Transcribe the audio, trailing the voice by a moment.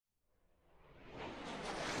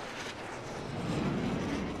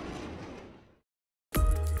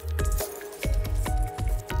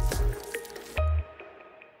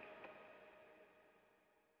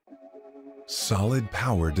Solid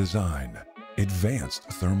power design, advanced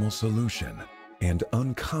thermal solution, and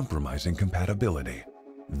uncompromising compatibility.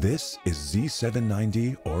 This is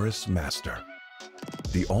Z790 AORUS Master.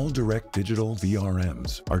 The all-direct digital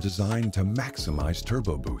VRMs are designed to maximize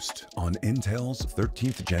turbo boost on Intel's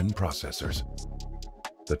 13th gen processors.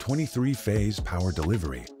 The 23-phase power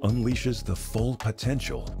delivery unleashes the full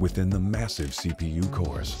potential within the massive CPU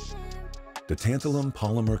cores. The tantalum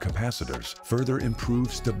polymer capacitors further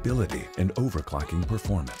improve stability and overclocking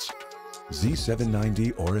performance.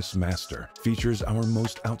 Z790 AORUS Master features our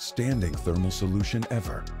most outstanding thermal solution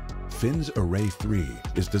ever. FINS Array 3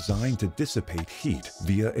 is designed to dissipate heat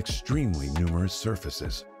via extremely numerous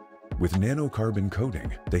surfaces. With nanocarbon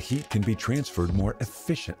coating, the heat can be transferred more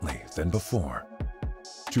efficiently than before.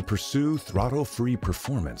 To pursue throttle-free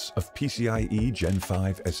performance of PCIe Gen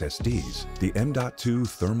 5 SSDs, the M.2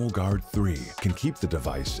 Thermal Guard 3 can keep the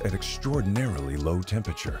device at extraordinarily low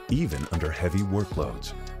temperature, even under heavy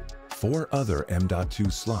workloads. 4 other M.2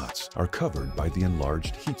 slots are covered by the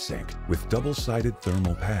enlarged heatsink with double-sided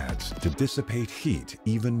thermal pads to dissipate heat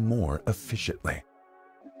even more efficiently.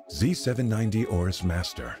 Z790 AORUS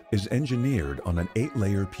Master is engineered on an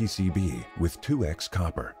 8-layer PCB with 2x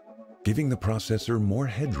copper, giving the processor more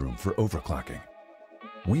headroom for overclocking.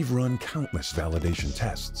 We've run countless validation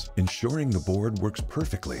tests, ensuring the board works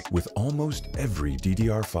perfectly with almost every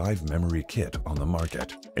DDR5 memory kit on the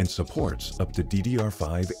market and supports up to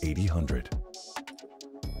DDR5 8000.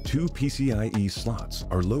 2 PCIe slots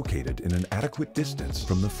are located in an adequate distance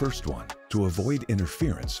from the first one to avoid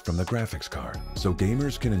interference from the graphics card, so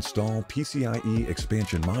gamers can install PCIe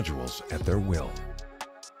expansion modules at their will.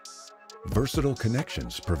 Versatile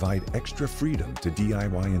connections provide extra freedom to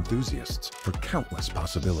DIY enthusiasts for countless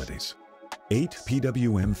possibilities. 8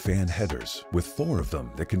 PWM fan headers, with 4 of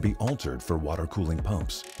them that can be altered for water cooling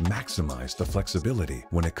pumps, maximize the flexibility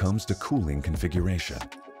when it comes to cooling configuration.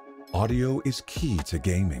 Audio is key to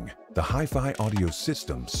gaming. The Hi-Fi audio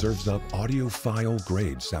system serves up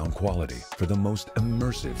audiophile-grade sound quality for the most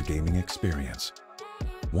immersive gaming experience.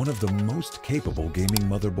 One of the most capable gaming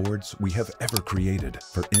motherboards we have ever created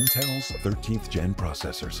for Intel's 13th gen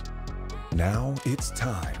processors. Now it's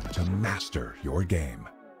time to master your game.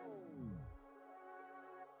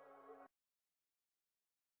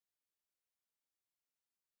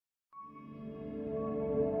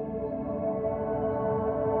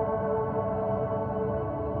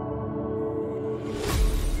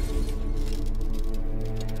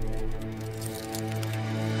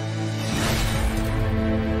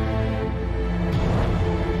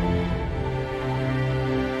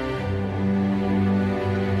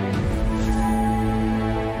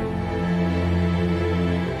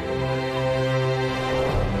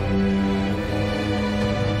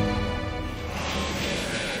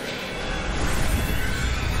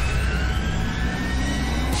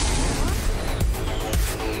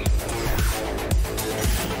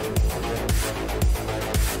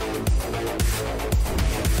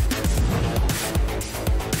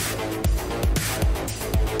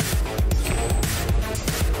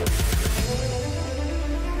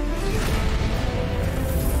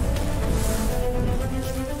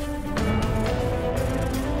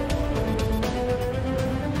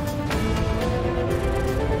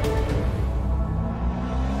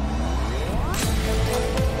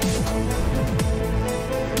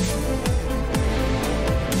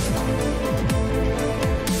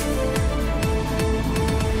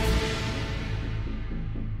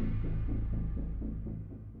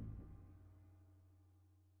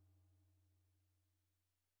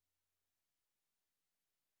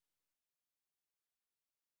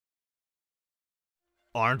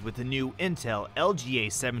 Armed with the new Intel LGA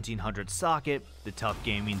 1700 socket, the tough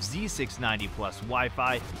gaming Z690 Plus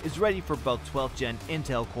Wi-Fi is ready for both 12th gen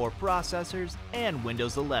Intel Core processors and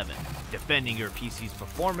Windows 11. Defending your PC's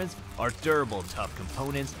performance are durable tough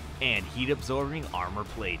components and heat-absorbing armor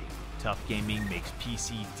plating. Tough gaming makes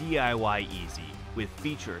PC DIY easy with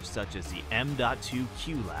features such as the M.2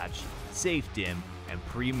 Q-Latch, Safe Dim, and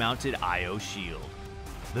pre-mounted I/O shield.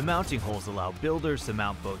 The mounting holes allow builders to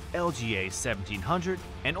mount both LGA 1700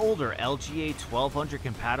 and older LGA 1200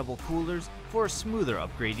 compatible coolers for a smoother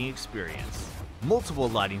upgrading experience. Multiple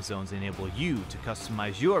lighting zones enable you to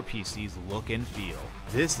customize your PC's look and feel.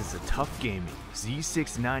 This is a tough gaming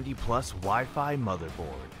Z690 Plus Wi-Fi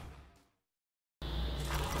motherboard.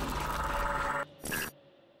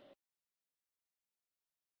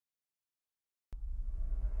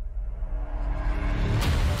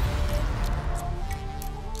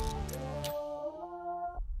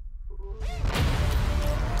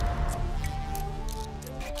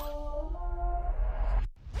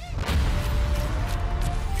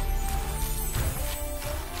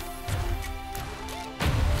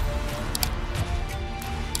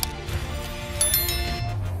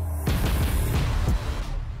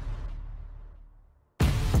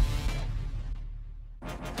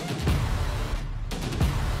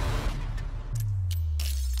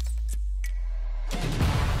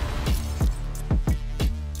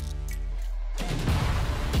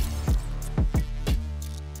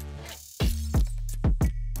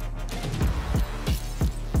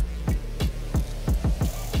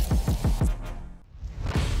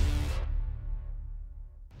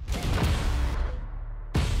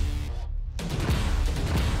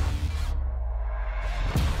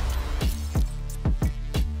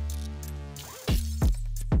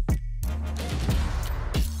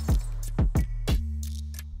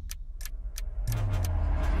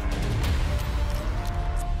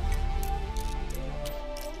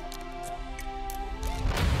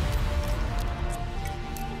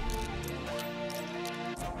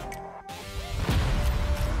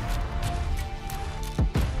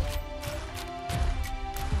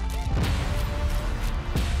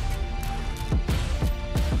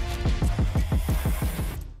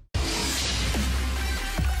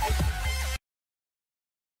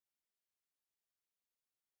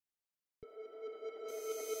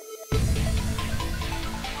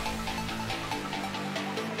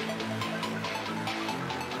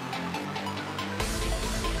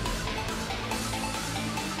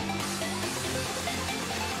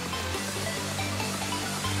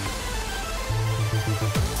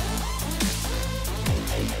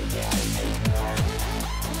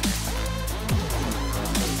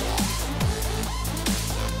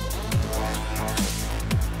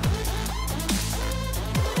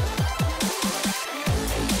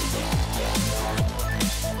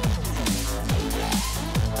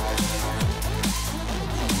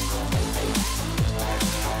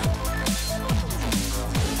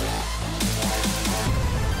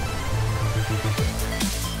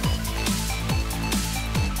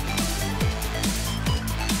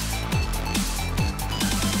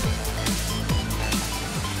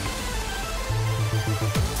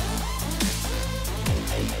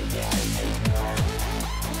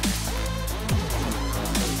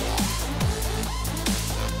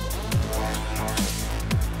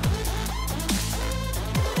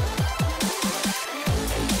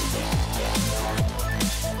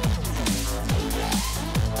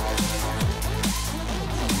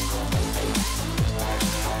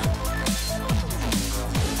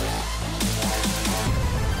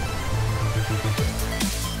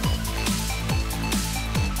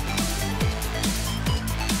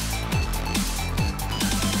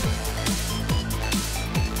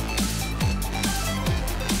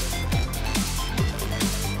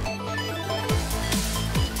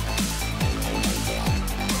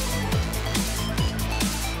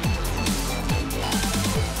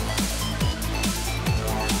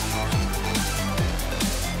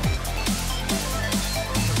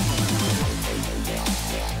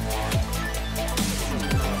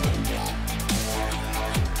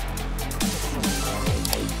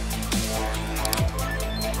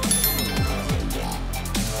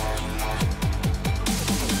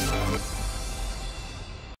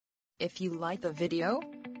 If you like the video,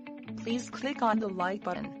 please click on the like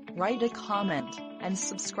button, write a comment, and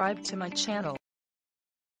subscribe to my channel.